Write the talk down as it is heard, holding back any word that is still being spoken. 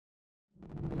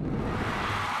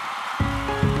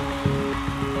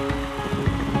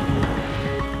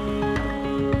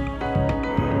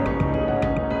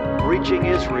reaching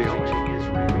Israel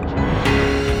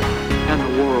and the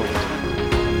world.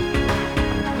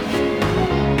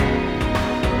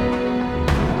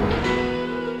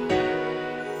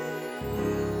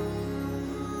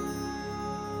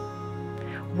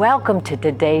 Welcome to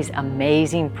today's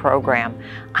amazing program.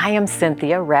 I am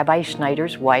Cynthia, Rabbi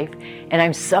Schneider's wife, and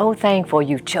I'm so thankful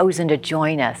you've chosen to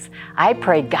join us. I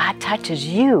pray God touches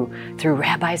you through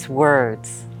Rabbi's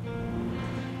words.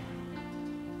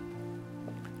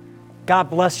 God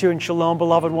bless you and shalom,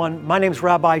 beloved one. My name is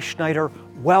Rabbi Schneider.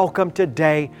 Welcome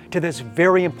today to this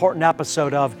very important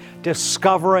episode of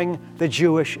Discovering the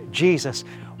Jewish Jesus.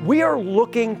 We are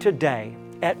looking today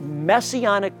at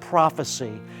Messianic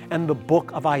prophecy and the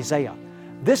book of Isaiah.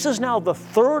 This is now the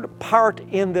third part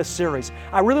in this series.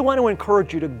 I really want to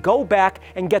encourage you to go back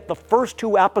and get the first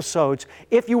two episodes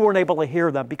if you weren't able to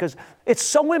hear them, because it's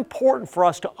so important for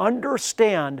us to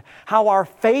understand how our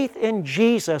faith in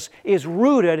Jesus is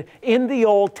rooted in the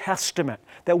Old Testament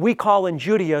that we call in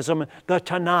Judaism the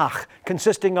Tanakh,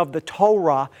 consisting of the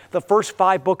Torah, the first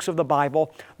 5 books of the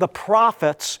Bible, the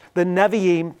prophets, the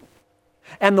Nevi'im,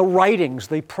 and the writings,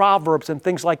 the Proverbs and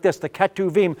things like this, the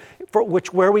Ketuvim,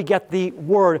 where we get the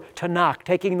word Tanakh,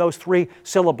 taking those 3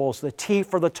 syllables, the T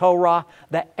for the Torah,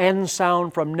 the N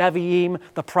sound from Nevi'im,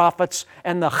 the prophets,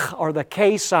 and the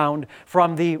K sound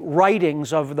from the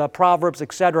writings of the Proverbs,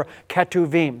 etc.,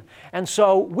 Ketuvim. And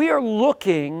so we are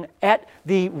looking at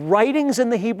the writings in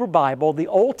the Hebrew Bible, the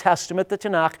Old Testament, the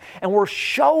Tanakh, and we're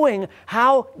showing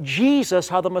how Jesus,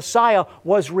 how the Messiah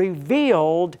was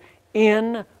revealed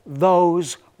in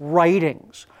those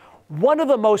writings. One of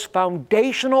the most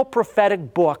foundational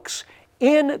prophetic books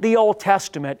in the Old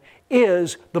Testament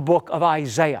is the book of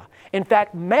Isaiah. In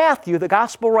fact, Matthew, the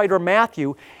gospel writer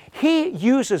Matthew, he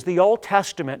uses the Old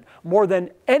Testament more than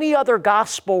any other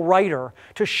gospel writer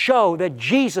to show that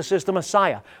Jesus is the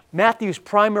Messiah. Matthew's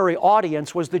primary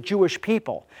audience was the Jewish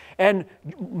people. And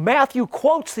Matthew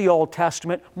quotes the Old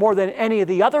Testament more than any of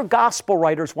the other gospel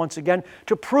writers, once again,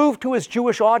 to prove to his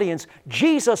Jewish audience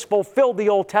Jesus fulfilled the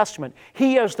Old Testament.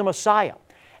 He is the Messiah.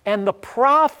 And the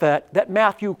prophet that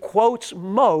Matthew quotes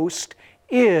most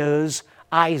is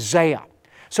Isaiah.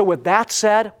 So with that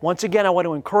said, once again, I want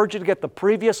to encourage you to get the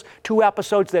previous 2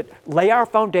 episodes that lay our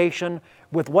foundation.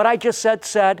 With what I just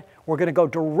said, we're going to go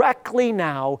directly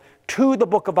now to the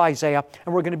book of Isaiah,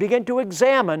 and we're going to begin to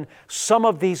examine some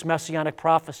of these messianic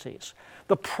prophecies.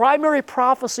 The primary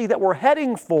prophecy that we're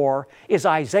heading for is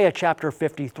Isaiah chapter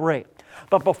 53.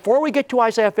 But before we get to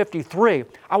Isaiah 53,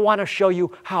 I want to show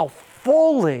you how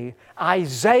fully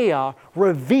Isaiah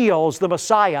reveals the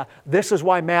Messiah. This is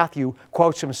why Matthew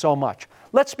quotes him so much.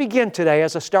 Let's begin today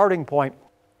as a starting point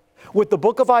with the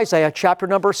book of Isaiah, chapter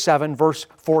number 7, verse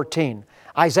 14.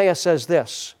 Isaiah says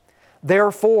this,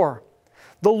 "Therefore,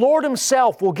 the Lord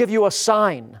Himself will give you a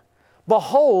sign.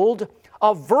 Behold,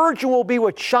 a virgin will be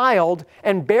with child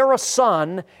and bear a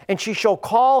son, and she shall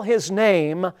call his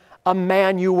name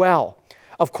Emmanuel."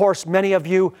 Of course, many of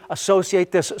you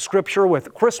associate this scripture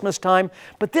with Christmas time,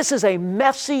 but this is a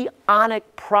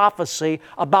messianic prophecy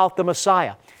about the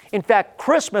Messiah. In fact,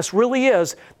 Christmas really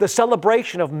is the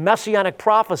celebration of messianic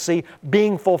prophecy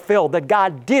being fulfilled, that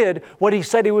God did what He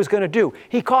said He was going to do.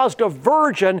 He caused a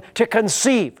virgin to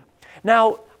conceive.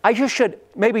 Now, I just should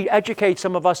maybe educate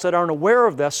some of us that aren't aware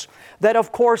of this, that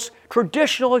of course,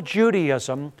 traditional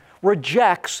Judaism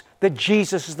rejects that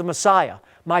Jesus is the Messiah.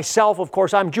 Myself, of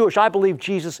course, I'm Jewish. I believe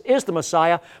Jesus is the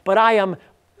Messiah, but I am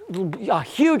a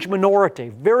huge minority.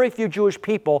 Very few Jewish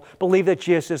people believe that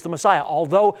Jesus is the Messiah,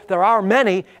 although there are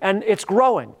many and it's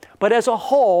growing. But as a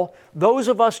whole, those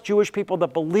of us Jewish people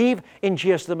that believe in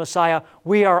Jesus the Messiah,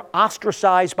 we are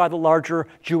ostracized by the larger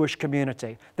Jewish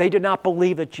community. They do not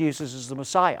believe that Jesus is the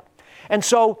Messiah. And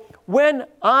so when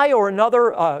I or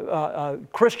another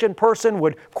Christian person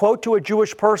would quote to a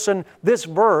Jewish person this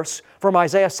verse from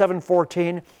Isaiah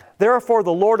 7:14, "Therefore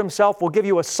the Lord Himself will give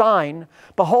you a sign.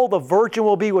 Behold, the virgin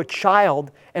will be with child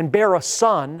and bear a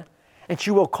son, and she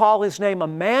will call his name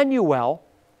Emmanuel."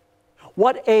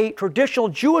 What a traditional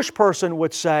Jewish person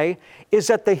would say is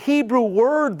that the Hebrew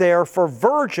word there for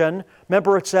virgin,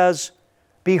 remember it says,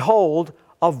 "Behold,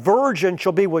 a virgin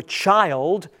shall be with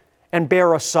child and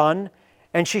bear a son,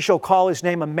 and she shall call his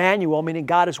name Emmanuel," meaning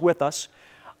God is with us.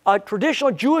 A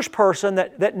traditional Jewish person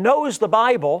that knows the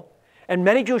Bible, and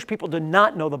many Jewish people do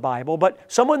not know the Bible, but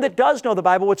someone that does know the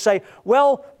Bible would say,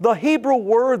 well, the Hebrew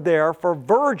word there for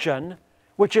virgin,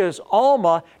 which is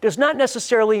Alma, does not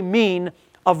necessarily mean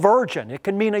a virgin. It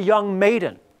can mean a young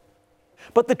maiden.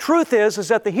 But the truth is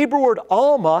that the Hebrew word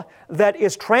Alma that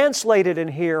is translated in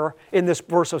here in this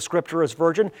verse of Scripture as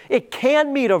virgin, it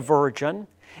can mean a virgin.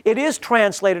 It is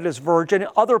translated as virgin in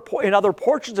other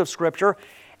portions of Scripture,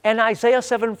 and Isaiah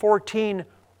 7:14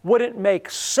 wouldn't make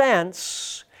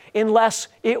sense unless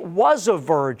it was a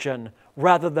virgin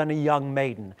rather than a young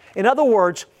maiden. In other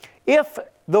words, if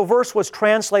the verse was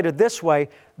translated this way,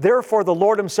 therefore the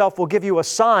Lord Himself will give you a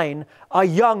sign, a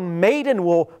young maiden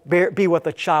will be with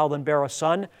a child and bear a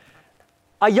son.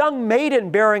 A young maiden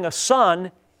bearing a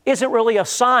son isn't really a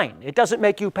sign. It doesn't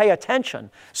make you pay attention.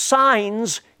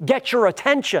 Signs get your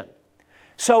attention.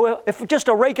 So if just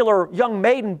a regular young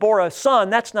maiden bore a son,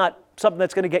 that's not something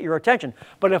that's going to get your attention.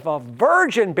 But if a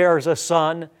virgin bears a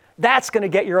son, that's going to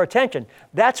get your attention.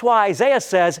 That's why Isaiah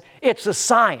says it's a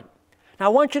sign. Now I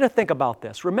want you to think about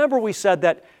this. Remember we said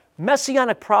that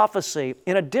Messianic prophecy,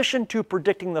 in addition to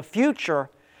predicting the future,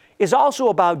 is also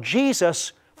about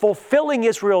Jesus fulfilling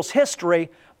Israel's history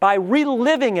by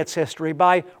reliving its history,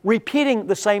 by repeating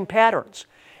the same patterns.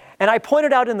 And I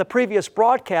pointed out in the previous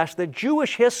broadcast that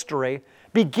Jewish history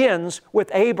begins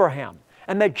with Abraham,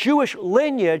 and that Jewish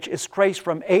lineage is traced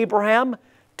from Abraham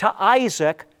to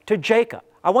Isaac to Jacob.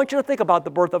 I want you to think about the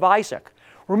birth of Isaac.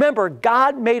 Remember,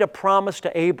 God made a promise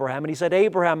to Abraham, and He said,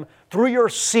 Abraham, through your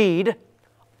seed,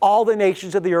 all the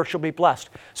nations of the earth shall be blessed.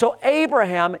 So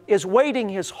Abraham is waiting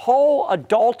his whole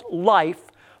adult life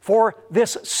for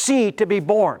this seed to be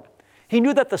born. He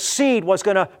knew that the seed was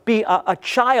going to be a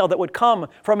child that would come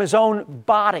from his own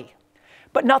body.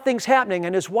 But nothing's happening,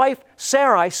 and his wife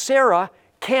Sarah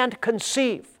can't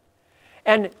conceive.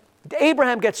 And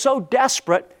Abraham gets so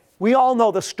desperate, we all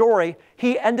know the story,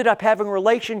 he ended up having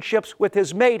relationships with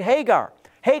his maid Hagar.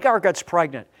 Hagar gets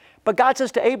pregnant. But God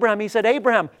says to Abraham, He said,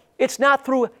 Abraham, it's not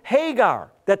through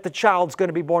Hagar that the child's going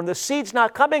to be born. The seed's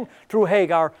not coming through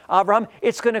Hagar, Abraham.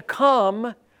 It's going to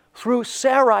come through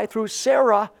Sarai,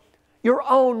 your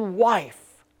own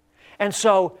wife. And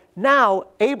so now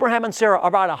Abraham and Sarah are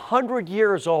about 100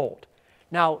 years old.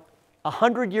 Now,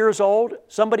 100 years old,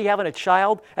 somebody having a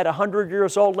child at 100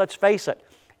 years old, let's face it,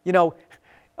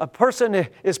 a person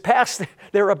is past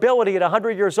their ability at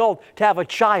 100 years old to have a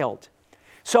child.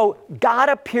 So God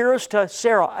appears to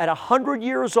Sarah at 100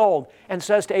 years old and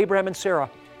says to Abraham and Sarah,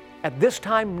 at this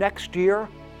time next year,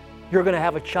 you're going to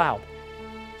have a child.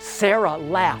 Sarah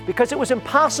laughed because it was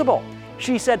impossible.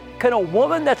 She said, can a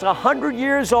woman that's 100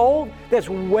 years old, that's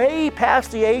way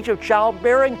past the age of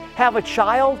childbearing, have a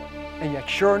child? And yet,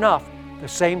 sure enough, the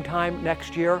same time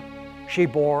next year, she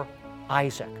bore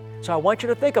Isaac. So I want you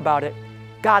to think about it.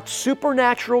 God's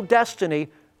supernatural destiny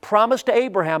promised to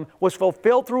Abraham was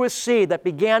fulfilled through his seed that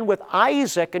began with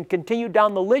Isaac and continued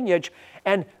down the lineage.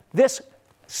 And this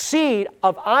seed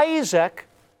of Isaac,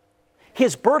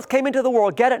 his birth came into the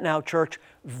world, get it now, church,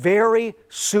 very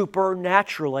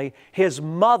supernaturally. His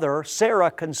mother,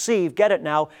 Sarah, conceived, get it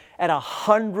now, at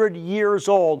 100 years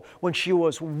old when she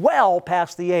was well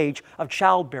past the age of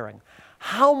childbearing.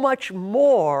 How much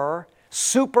more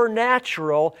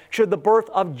supernatural should the birth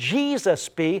of Jesus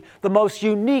be, the most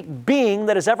unique being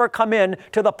that has ever come in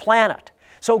to the planet?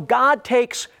 So God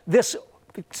takes this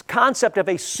concept of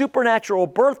a supernatural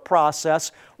birth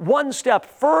process one step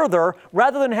further.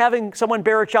 Rather than having someone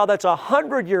bear a child that's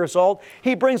 100 years old,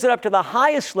 He brings it up to the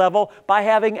highest level by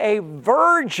having a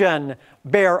virgin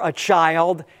bear a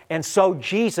child. And so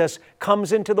Jesus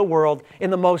comes into the world in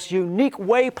the most unique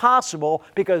way possible,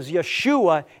 because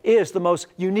Yeshua is the most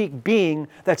unique being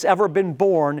that's ever been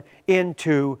born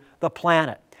into the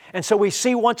planet. And so we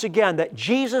see once again that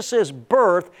Jesus'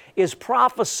 birth is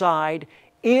prophesied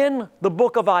in the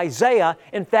book of Isaiah.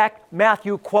 In fact,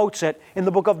 Matthew quotes it in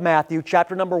the book of Matthew,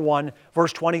 chapter number 1,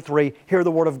 verse 23. Hear the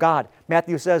word of God.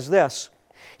 Matthew says this.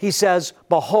 He says,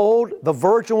 behold, the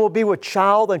virgin will be with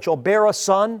child and shall bear a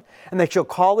son, and they shall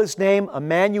call his name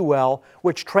Emmanuel,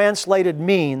 which translated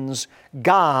means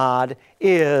God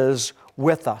is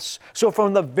with us. So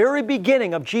from the very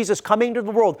beginning of Jesus coming to the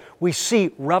world, we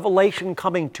see revelation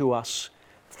coming to us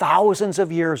thousands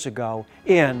of years ago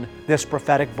in this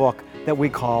prophetic book that we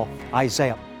call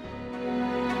Isaiah.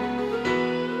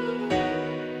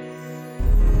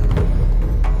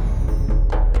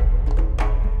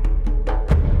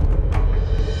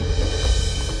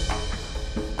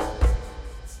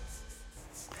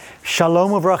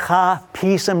 Shalom uvracha,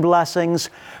 peace and blessings.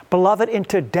 Beloved, in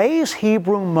today's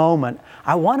Hebrew moment,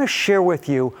 I want to share with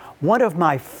you one of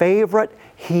my favorite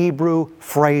Hebrew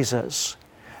phrases.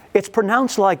 It's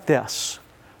pronounced like this: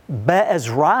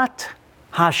 Be'ezrat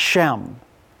Hashem.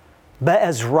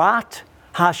 Be'ezrat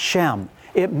Hashem.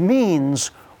 It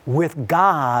means with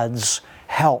God's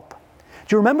help.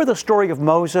 Do you remember the story of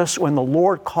Moses when the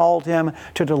Lord called him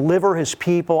to deliver his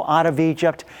people out of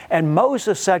Egypt? And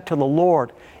Moses said to the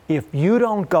Lord, if you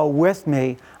don't go with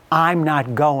me, I'm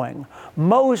not going.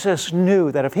 Moses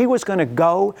knew that if he was going to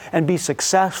go and be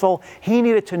successful, he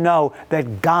needed to know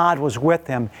that God was with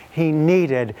him. He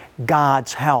needed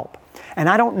God's help. And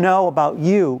I don't know about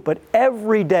you, but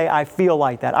every day I feel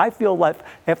like that. I feel like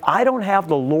if I don't have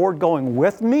the Lord going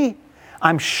with me,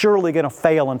 I'm surely going to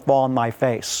fail and fall on my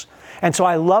face. And so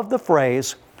I love the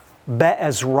phrase,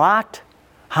 Be'ezrat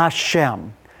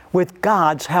Hashem, with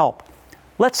God's help.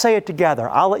 Let's say it together.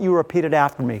 I'll let you repeat it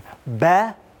after me.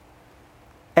 Be'ezrat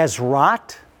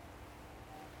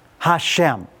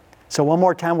Hashem. So one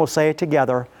more time we'll say it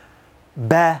together.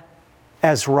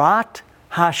 Be'ezrat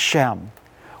Hashem,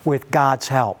 with God's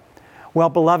help. Well,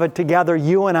 beloved, together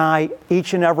you and I,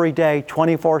 each and every day,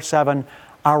 24/7,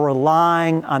 are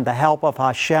relying on the help of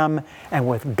Hashem, and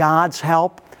with God's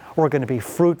help, we're going to be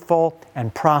fruitful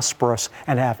and prosperous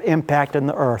and have impact in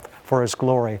the earth for His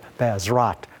glory.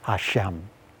 Be'ezrat Hashem.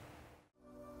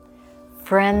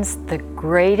 Friends, the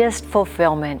greatest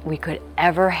fulfillment we could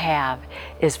ever have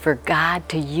is for God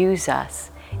to use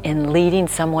us in leading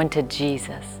someone to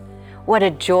Jesus. What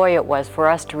a joy it was for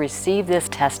us to receive this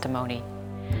testimony.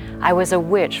 I was a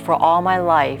witch for all my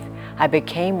life. I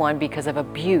became one because of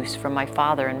abuse from my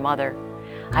father and mother.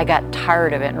 I got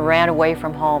tired of it and ran away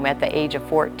from home at the age of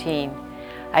 14.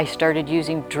 I started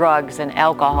using drugs and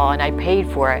alcohol, and I paid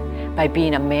for it by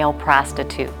being a male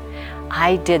prostitute.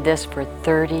 I did this for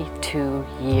 32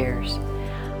 years.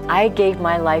 I gave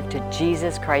my life to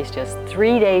Jesus Christ just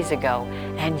 3 days ago,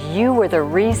 and you were the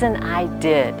reason I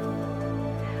did.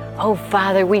 Oh,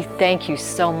 Father, we thank you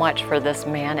so much for this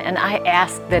man, and I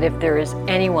ask that if there is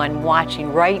anyone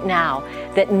watching right now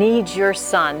that needs your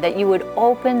Son, that you would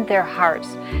open their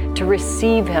hearts to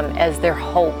receive him as their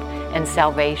hope and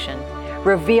salvation.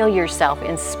 Reveal yourself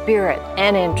in spirit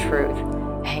and in truth.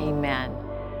 Amen.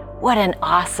 What an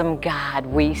awesome God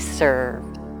we serve.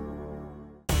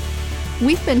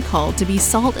 We've been called to be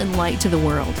salt and light to the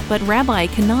world, but Rabbi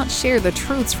cannot share the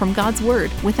truths from God's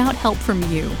Word without help from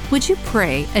you. Would you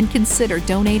pray and consider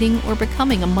donating or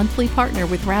becoming a monthly partner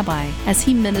with Rabbi as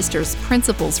he ministers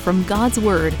principles from God's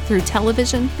Word through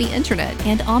television, the internet,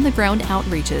 and on-the-ground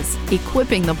outreaches,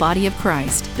 equipping the body of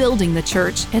Christ, building the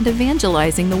church, and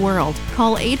evangelizing the world?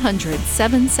 Call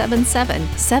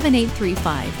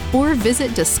 800-777-7835 or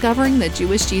visit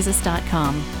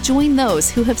discoveringthejewishjesus.com. Join those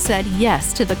who have said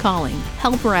yes to the calling.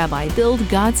 Help Rabbi build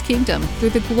God's kingdom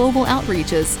through the global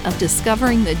outreaches of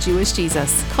Discovering the Jewish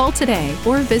Jesus. Call today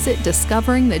or visit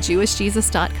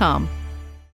discoveringthejewishjesus.com.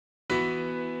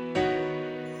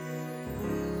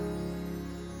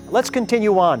 Let's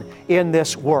continue on in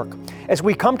this work. As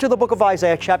we come to the book of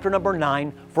Isaiah, chapter number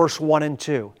 9, verse 1 and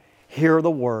 2, hear the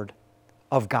word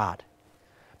of God.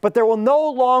 But there will no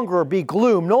longer be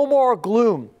gloom, no more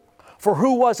gloom, for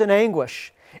who was in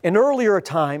anguish? In earlier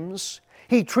times,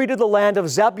 he treated the land of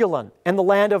Zebulun and the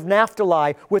land of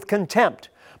Naphtali with contempt.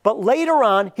 But later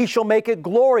on, he shall make it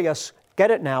glorious,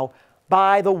 get it now,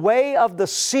 by the way of the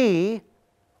sea,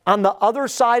 on the other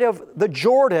side of the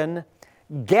Jordan,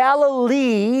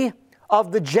 Galilee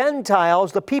of the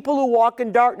Gentiles, the people who walk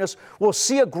in darkness will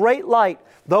see a great light.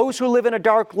 Those who live in a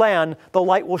dark land, the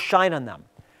light will shine on them.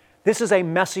 This is a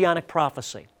messianic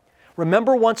prophecy.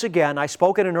 Remember, once again, I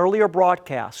spoke in an earlier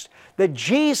broadcast that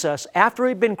Jesus, after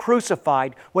he'd been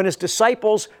crucified, when his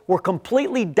disciples were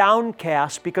completely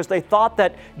downcast because they thought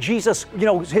that Jesus,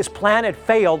 his plan had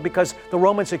failed because the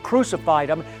Romans had crucified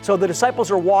him, so the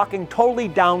disciples are walking totally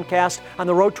downcast on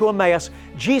the road to Emmaus.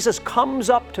 Jesus comes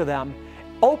up to them,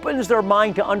 opens their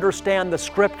mind to understand the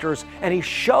Scriptures, and he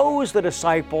shows the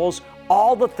disciples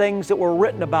all the things that were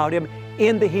written about him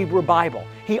in the Hebrew Bible.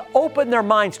 He opened their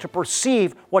minds to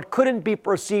perceive what couldn't be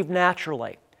perceived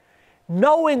naturally.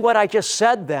 Knowing what I just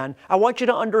said then, I want you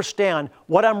to understand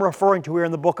what I'm referring to here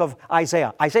in the book of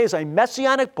Isaiah. Isaiah is a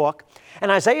messianic book,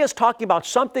 and Isaiah is talking about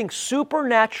something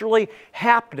supernaturally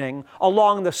happening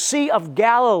along the Sea of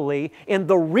Galilee in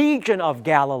the region of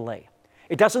Galilee.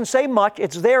 It doesn't say much.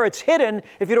 It's there. It's hidden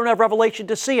if you don't have revelation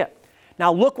to see it.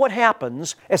 Now look what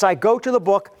happens as I go to the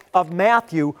book of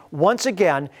Matthew once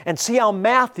again and see how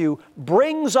Matthew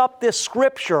brings up this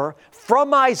scripture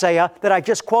from Isaiah that I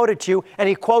just quoted to you, and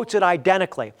he quotes it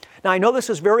identically. Now I know this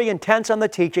is very intense on the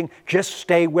teaching. Just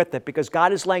stay with it because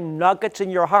God is laying nuggets in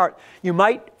your heart. You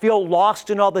might feel lost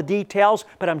in all the details,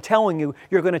 but I'm telling you,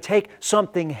 you're going to take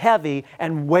something heavy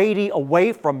and weighty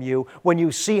away from you when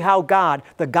you see how God,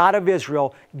 the God of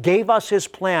Israel, gave us His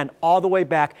plan all the way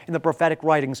back in the prophetic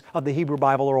writings of the Hebrew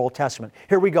Bible or Old Testament.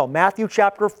 Here we go. Matthew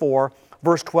chapter 4,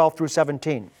 verse 12 through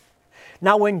 17.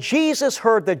 Now when Jesus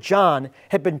heard that John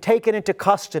had been taken into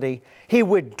custody, he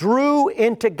withdrew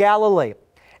into Galilee.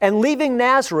 And leaving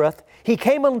Nazareth, He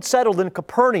came and settled in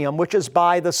Capernaum, which is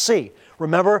by the sea.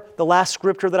 Remember the last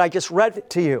scripture that I just read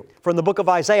to you from the book of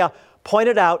Isaiah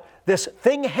pointed out this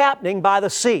thing happening by the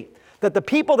sea, that the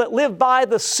people that live by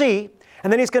the sea,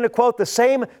 and then he's going to quote the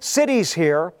same cities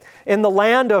here in the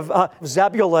land of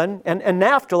Zebulun and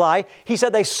Naphtali. He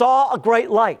said they saw a great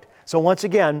light. So once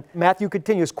again, Matthew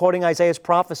continues quoting Isaiah's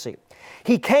prophecy.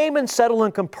 He came and settled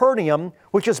in Capernaum,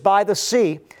 which is by the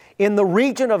sea, in the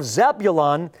region of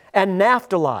Zebulun and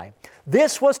Naphtali.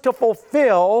 This was to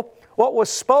fulfill what was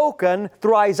spoken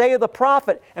through Isaiah the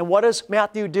prophet. And what does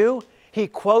Matthew do? He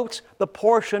quotes the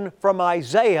portion from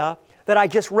Isaiah that I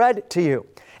just read to you.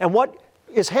 And what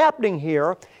is happening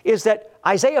here is that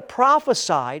Isaiah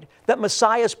prophesied that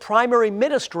Messiah's primary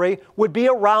ministry would be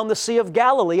around the Sea of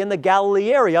Galilee, in the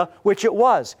Galilee area, which it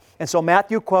was. And so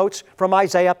Matthew quotes from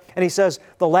Isaiah, and he says,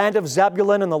 the land of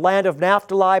Zebulun and the land of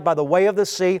Naphtali by the way of the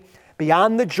sea,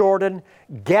 beyond the Jordan,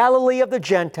 Galilee of the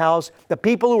Gentiles, the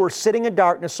people who were sitting in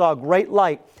darkness saw a great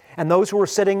light, and those who were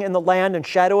sitting in the land and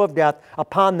shadow of death,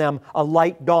 upon them a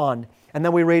light dawned. And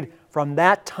then we read, from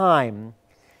that time,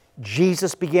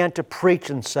 Jesus began to preach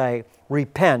and say,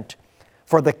 repent,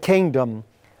 for the kingdom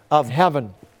of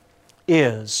heaven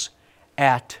is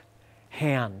at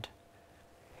hand.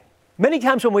 Many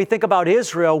times when we think about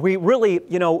Israel, we really,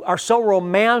 are so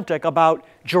romantic about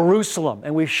Jerusalem,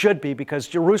 and we should be, because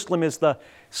Jerusalem is the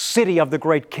city of the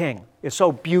great king. It's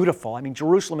so beautiful. I mean,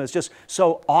 Jerusalem is just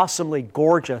so awesomely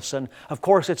gorgeous, and of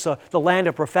course it's the land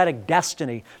of prophetic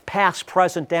destiny, past,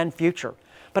 present, and future.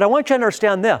 But I want you to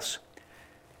understand this.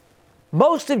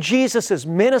 Most of Jesus'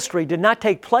 ministry did not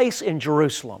take place in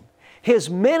Jerusalem. His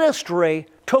ministry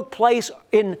took place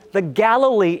in the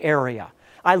Galilee area.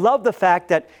 I love the fact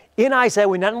that in Isaiah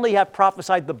we not only have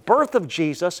prophesied the birth of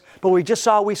Jesus, but we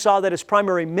saw that his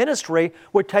primary ministry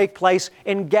would take place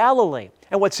in Galilee.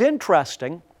 And what's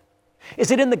interesting is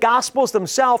that in the Gospels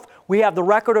themselves, we have the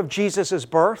record of Jesus'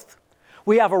 birth.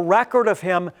 We have a record of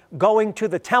him going to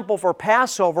the temple for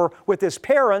Passover with his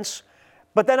parents.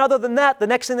 But then other than that, the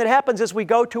next thing that happens is we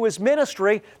go to his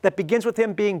ministry that begins with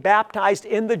him being baptized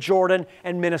in the Jordan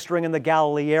and ministering in the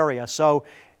Galilee area. So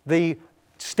the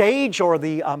stage or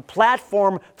the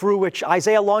platform through which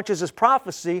Isaiah launches his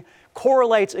prophecy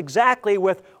correlates exactly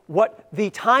with what the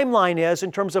timeline is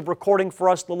in terms of recording for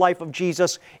us the life of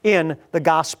Jesus in the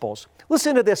Gospels.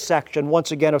 Listen to this section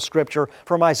once again of Scripture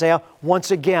from Isaiah,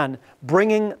 once again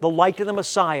bringing the light of the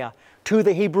Messiah to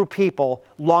the Hebrew people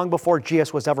long before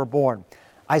Jesus was ever born.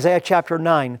 Isaiah chapter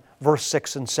 9, verse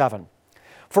 6 and 7.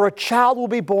 For a child will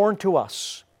be born to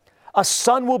us, a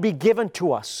son will be given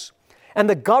to us, and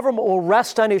the government will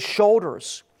rest on his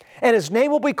shoulders, and his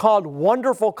name will be called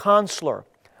Wonderful Counselor,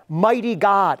 Mighty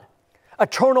God,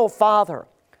 Eternal Father,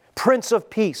 Prince of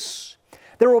Peace.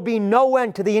 There will be no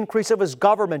end to the increase of his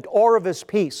government or of his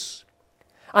peace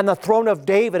on the throne of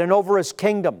David and over his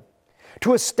kingdom,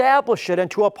 to establish it and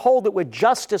to uphold it with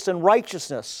justice and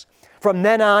righteousness from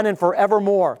then on and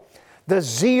forevermore. The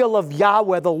zeal of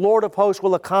Yahweh, the Lord of hosts,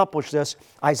 will accomplish this.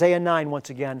 Isaiah 9,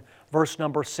 once again, verse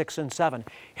number 6 and 7.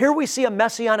 Here we see a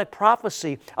messianic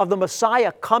prophecy of the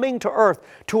Messiah coming to earth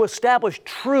to establish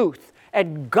truth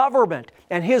and government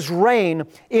and his reign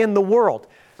in the world.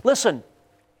 Listen,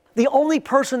 the only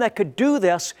person that could do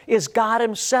this is God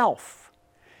himself.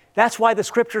 That's why the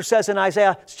Scripture says in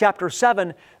Isaiah chapter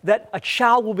 7 that a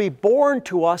child will be born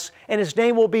to us and his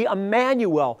name will be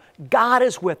Emmanuel. God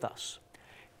is with us.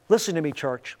 Listen to me,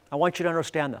 church. I want you to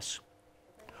understand this.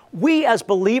 We as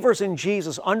believers in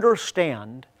Jesus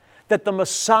understand that the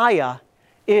Messiah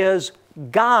is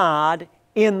God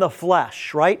in the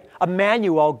flesh, right?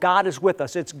 Emmanuel, God is with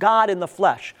us. It's God in the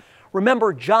flesh.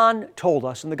 Remember, John told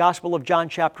us in the Gospel of John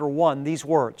chapter 1 these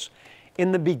words,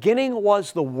 in the beginning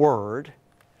was the Word,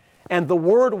 and the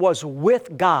Word was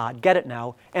with God. Get it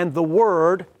now. And the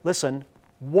Word, listen,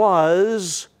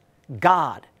 was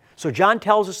God. So John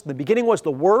tells us in the beginning was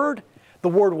the Word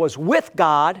was with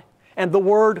God, and the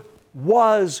Word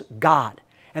was God.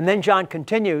 And then John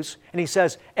continues and he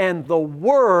says, and the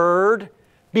Word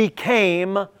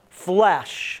became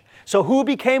flesh. So who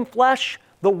became flesh?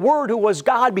 The Word who was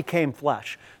God became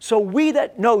flesh. So we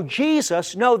that know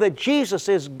Jesus know that Jesus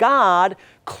is God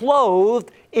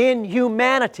clothed in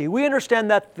humanity. We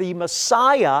understand that the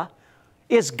Messiah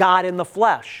is God in the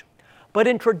flesh. But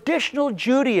in traditional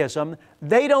Judaism,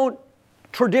 they don't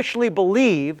traditionally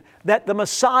believe that the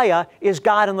Messiah is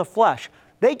God in the flesh.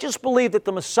 They just believe that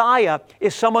the Messiah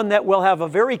is someone that will have a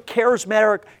very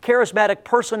charismatic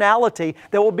personality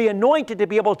that will be anointed to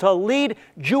be able to lead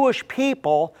Jewish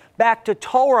people back to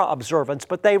Torah observance.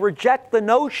 But they reject the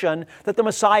notion that the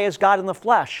Messiah is God in the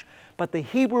flesh. But the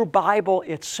Hebrew Bible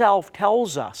itself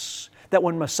tells us that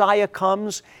when Messiah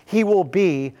comes, He will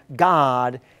be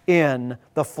God in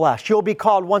the flesh. He'll be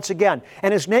called once again,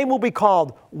 and His name will be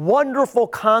called Wonderful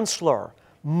Counselor,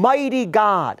 Mighty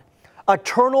God,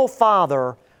 Eternal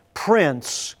Father,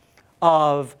 Prince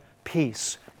of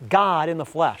Peace. God in the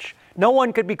flesh. No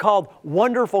one could be called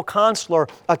Wonderful Counselor,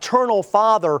 Eternal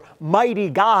Father, Mighty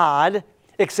God,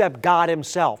 except God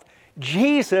Himself.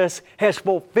 Jesus has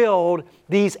fulfilled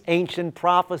these ancient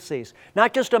prophecies.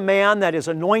 Not just a man that is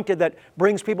anointed that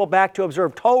brings people back to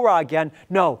observe Torah again.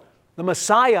 No, the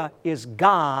Messiah is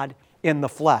God in the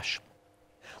flesh.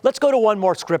 Let's go to one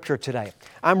more scripture today.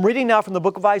 I'm reading now from the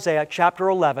book of Isaiah, chapter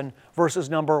 11, verses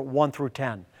number 1 through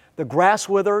 10. The grass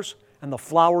withers and the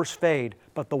flowers fade,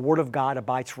 but the word of God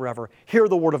abides forever. Hear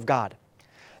the word of God.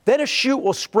 Then a shoot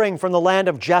will spring from the land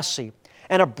of Jesse,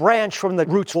 and a branch from the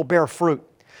roots will bear fruit.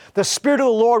 The Spirit of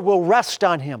the Lord will rest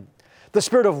on him, the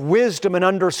Spirit of wisdom and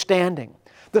understanding,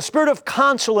 the Spirit of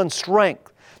counsel and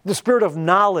strength, the Spirit of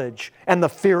knowledge and the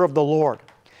fear of the Lord.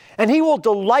 And he will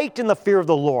delight in the fear of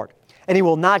the Lord, and he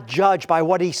will not judge by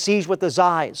what he sees with his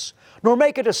eyes, nor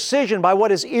make a decision by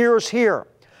what his ears hear.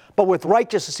 But with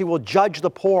righteousness he will judge the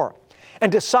poor,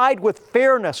 and decide with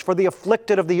fairness for the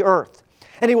afflicted of the earth.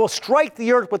 And he will strike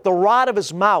the earth with the rod of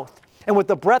his mouth, and with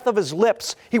the breath of his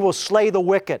lips he will slay the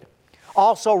wicked.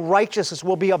 Also righteousness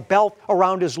will be a belt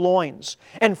around his loins,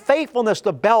 and faithfulness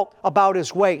the belt about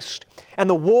his waist. And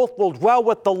the wolf will dwell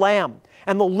with the lamb,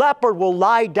 and the leopard will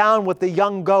lie down with the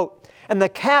young goat, and the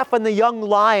calf and the young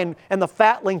lion and the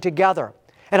fatling together.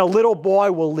 And a little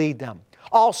boy will lead them.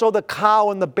 Also the cow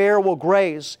and the bear will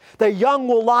graze. The young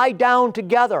will lie down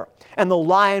together, and the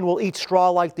lion will eat straw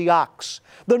like the ox.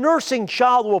 The nursing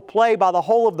child will play by the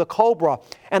hole of the cobra,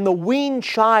 and the weaned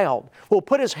child will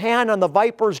put his hand on the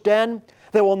viper's den.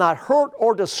 They will not hurt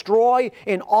or destroy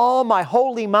in all my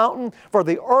holy mountain, for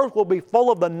the earth will be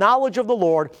full of the knowledge of the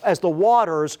Lord as the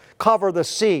waters cover the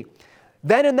sea.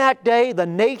 Then in that day the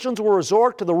nations will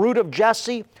resort to the root of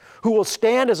Jesse, who will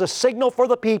stand as a signal for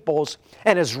the peoples,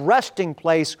 and his resting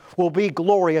place will be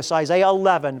glorious. Isaiah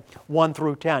 11, 1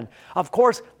 through 10. Of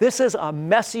course, this is a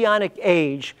messianic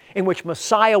age in which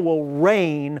Messiah will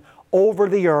reign over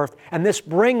the earth. And this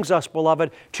brings us, beloved,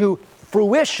 to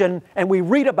fruition, and we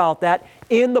read about that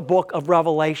in the book of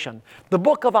Revelation. The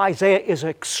book of Isaiah is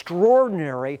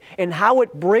extraordinary in how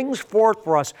it brings forth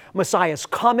for us Messiah's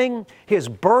coming, His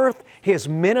birth, His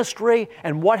ministry,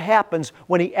 and what happens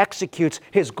when He executes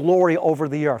His glory over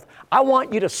the earth. I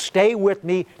want you to stay with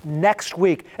me next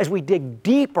week as we dig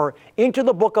deeper into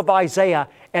the book of Isaiah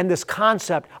and this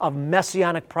concept of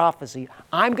messianic prophecy.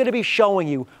 I'm going to be showing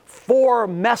you 4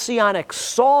 messianic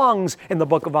songs in the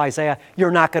book of Isaiah.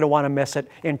 You're not going to want to miss it.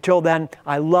 Until then,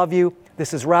 I love you.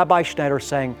 This is Rabbi Schneider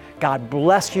saying, God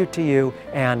bless you to you,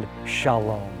 and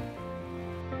shalom.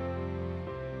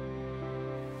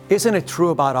 Isn't it true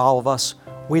about all of us?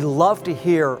 We love to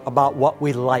hear about what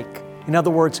we like. In other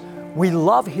words, we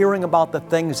love hearing about the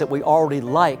things that we already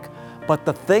like, but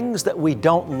the things that we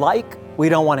don't like, we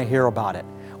don't want to hear about it.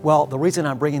 Well, the reason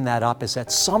I'm bringing that up is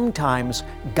that sometimes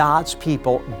God's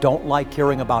people don't like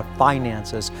hearing about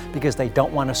finances because they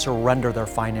don't want to surrender their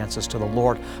finances to the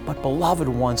Lord. But beloved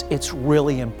ones, it's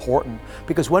really important,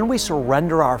 because when we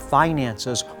surrender our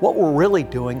finances, what we're really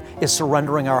doing is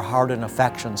surrendering our heart and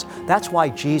affections. That's why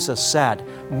Jesus said,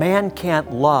 man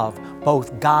can't love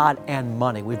both God and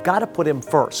money. We've got to put Him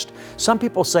first. Some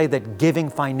people say that giving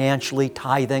financially,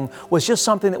 tithing, was just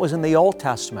something that was in the Old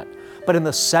Testament. But in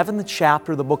the 7th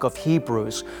chapter of the book of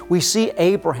Hebrews, we see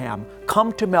Abraham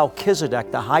come to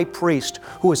Melchizedek, the high priest,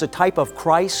 who is a type of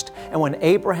Christ. And when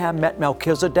Abraham met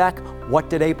Melchizedek, what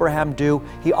did Abraham do?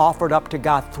 He offered up to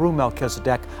God through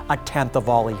Melchizedek 1/10 of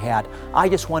all he had. I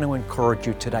just want to encourage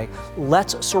you today.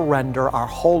 Let's surrender our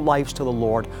whole lives to the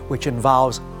Lord, which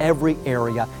involves every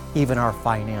area, even our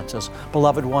finances.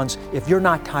 Beloved ones, if you're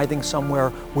not tithing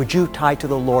somewhere, would you tithe to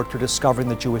the Lord through discovering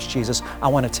the Jewish Jesus? I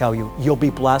want to tell you, you'll be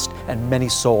blessed and many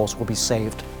souls will be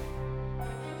saved.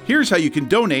 Here's how you can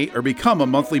donate or become a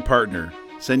monthly partner.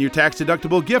 Send your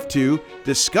tax-deductible gift to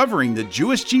Discovering the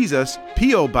Jewish Jesus,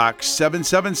 P.O. Box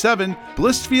 777,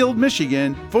 Blissfield,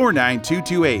 Michigan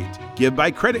 49228. Give by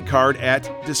credit card at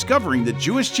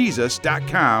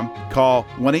discoveringthejewishjesus.com. Call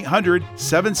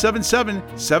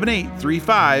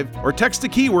 1-800-777-7835 or text the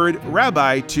keyword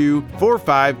Rabbi to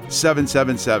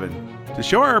 45777. To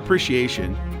show our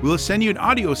appreciation, we'll send you an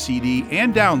audio CD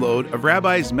and download of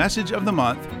Rabbi's Message of the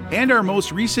Month and our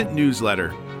most recent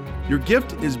newsletter. Your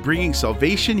gift is bringing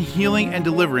salvation, healing, and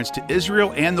deliverance to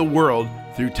Israel and the world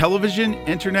through television,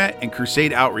 internet, and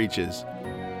crusade outreaches.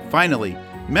 Finally,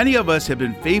 many of us have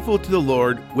been faithful to the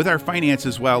Lord with our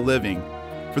finances while living.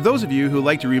 For those of you who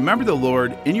like to remember the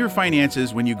Lord in your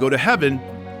finances when you go to heaven,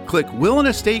 click Will and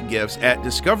Estate Gifts at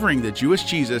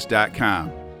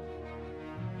discoveringthejewishjesus.com.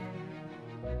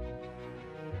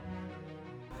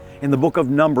 In the book of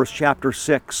Numbers, chapter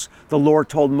 6, the Lord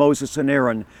told Moses and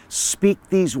Aaron, "Speak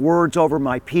these words over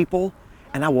my people,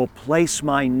 and I will place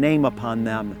my name upon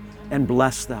them and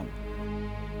bless them."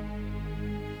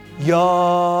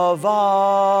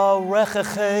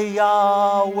 Yavarechecha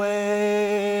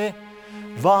Yahweh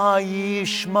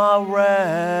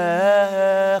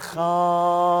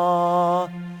vayishmarecha,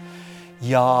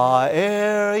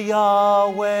 Ya'er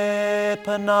Yahweh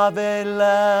panav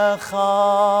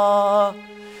elecha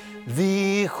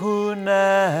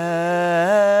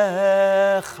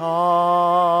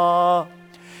vichunecha,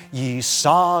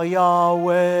 Yisa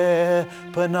Yahweh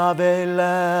panav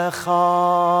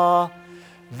elecha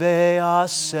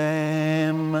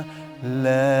ve'asem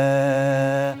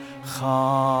lecha.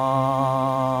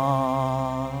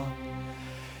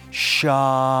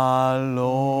 Shalom.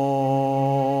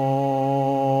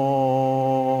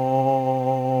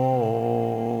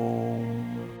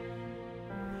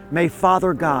 May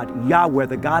Father God, Yahweh,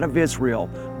 the God of Israel,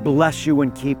 bless you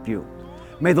and keep you.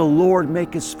 May the Lord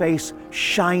make His face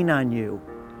shine on you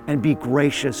and be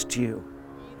gracious to you.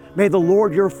 May the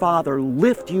Lord your Father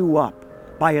lift you up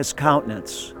by His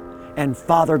countenance. And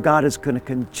Father God is going to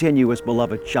continue, His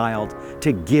beloved child,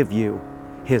 to give you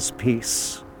His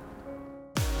peace.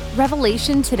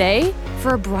 Revelation today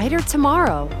for a brighter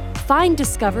tomorrow. Find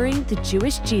Discovering the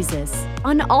Jewish Jesus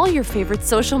on all your favorite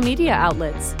social media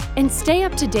outlets and stay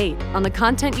up to date on the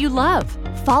content you love.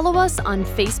 Follow us on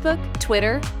Facebook,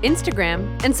 Twitter,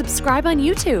 Instagram, and subscribe on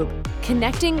YouTube.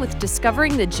 Connecting with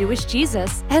Discovering the Jewish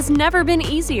Jesus has never been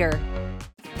easier.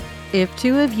 If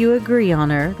two of you agree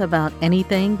on earth about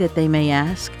anything that they may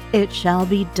ask, it shall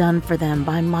be done for them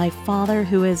by my Father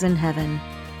who is in heaven.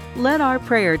 Let our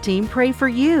prayer team pray for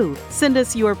you. Send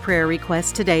us your prayer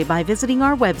request today by visiting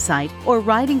our website or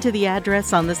writing to the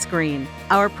address on the screen.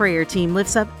 Our prayer team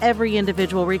lifts up every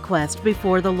individual request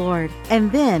before the Lord.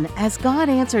 And then, as God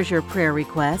answers your prayer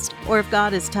request, or if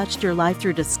God has touched your life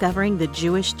through discovering the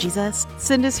Jewish Jesus,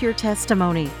 send us your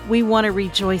testimony. We want to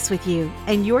rejoice with you,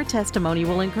 and your testimony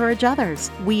will encourage others.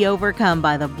 We overcome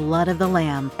by the blood of the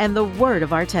Lamb and the word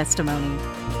of our testimony.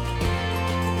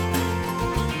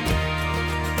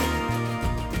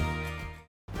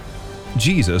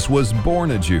 Jesus was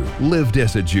born a Jew, lived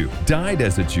as a Jew, died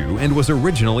as a Jew, and was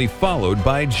originally followed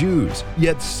by Jews.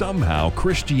 Yet somehow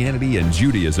Christianity and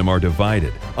Judaism are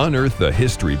divided. Unearth the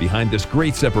history behind this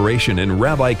great separation in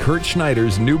Rabbi Kurt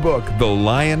Schneider's new book, The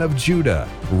Lion of Judah.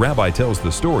 Rabbi tells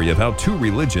the story of how two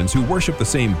religions who worship the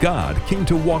same God came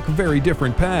to walk very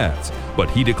different paths.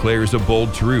 But he declares a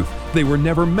bold truth: they were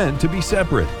never meant to be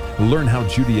separate. Learn how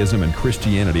Judaism and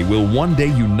Christianity will one day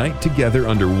unite together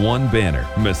under one banner,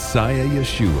 Messiah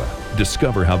Yeshua.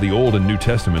 Discover how the Old and New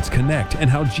Testaments connect and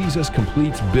how Jesus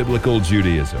completes biblical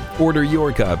Judaism. Order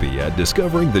your copy at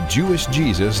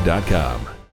discoveringthejewishjesus.com.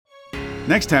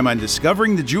 Next time on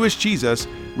Discovering the Jewish Jesus,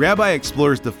 Rabbi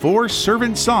explores the 4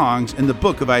 servant songs in the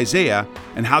book of Isaiah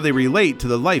and how they relate to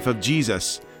the life of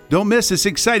Jesus. Don't miss this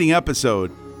exciting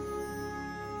episode.